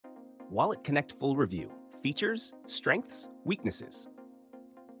WalletConnect Full Review: Features, Strengths, Weaknesses.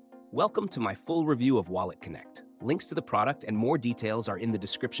 Welcome to my full review of WalletConnect. Links to the product and more details are in the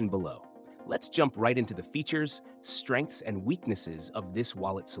description below. Let's jump right into the features, strengths, and weaknesses of this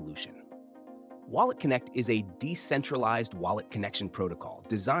wallet solution. WalletConnect is a decentralized wallet connection protocol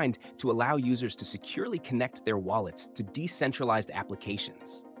designed to allow users to securely connect their wallets to decentralized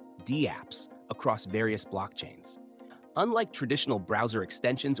applications, dApps, across various blockchains. Unlike traditional browser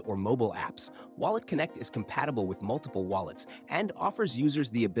extensions or mobile apps, WalletConnect is compatible with multiple wallets and offers users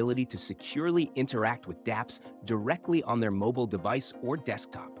the ability to securely interact with dApps directly on their mobile device or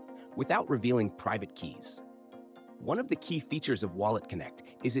desktop, without revealing private keys. One of the key features of WalletConnect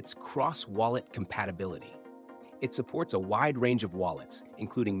is its cross-wallet compatibility. It supports a wide range of wallets,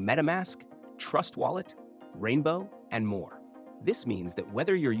 including MetaMask, Trust Wallet, Rainbow, and more. This means that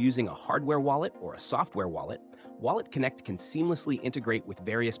whether you're using a hardware wallet or a software wallet, WalletConnect can seamlessly integrate with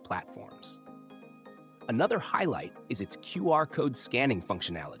various platforms. Another highlight is its QR code scanning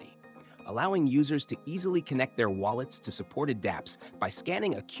functionality, allowing users to easily connect their wallets to supported dApps by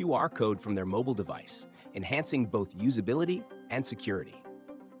scanning a QR code from their mobile device, enhancing both usability and security.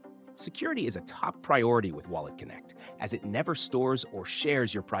 Security is a top priority with WalletConnect, as it never stores or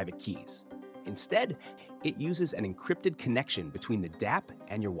shares your private keys. Instead, it uses an encrypted connection between the dApp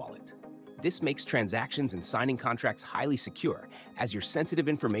and your wallet. This makes transactions and signing contracts highly secure, as your sensitive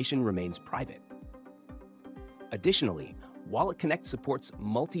information remains private. Additionally, WalletConnect supports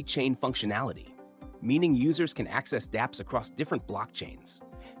multi-chain functionality, meaning users can access dApps across different blockchains,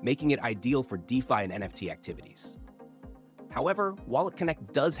 making it ideal for DeFi and NFT activities. However,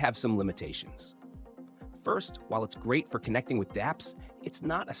 WalletConnect does have some limitations. First, while it's great for connecting with dApps, it's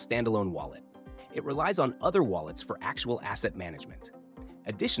not a standalone wallet. It relies on other wallets for actual asset management.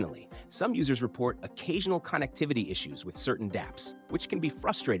 Additionally, some users report occasional connectivity issues with certain dApps, which can be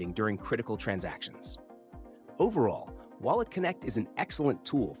frustrating during critical transactions. Overall, WalletConnect is an excellent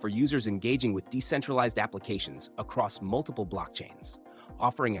tool for users engaging with decentralized applications across multiple blockchains,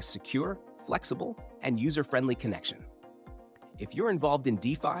 offering a secure, flexible, and user-friendly connection. If you're involved in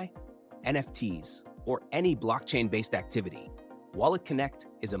DeFi, NFTs, or any blockchain-based activity, WalletConnect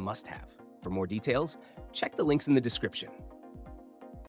is a must-have. For more details, check the links in the description.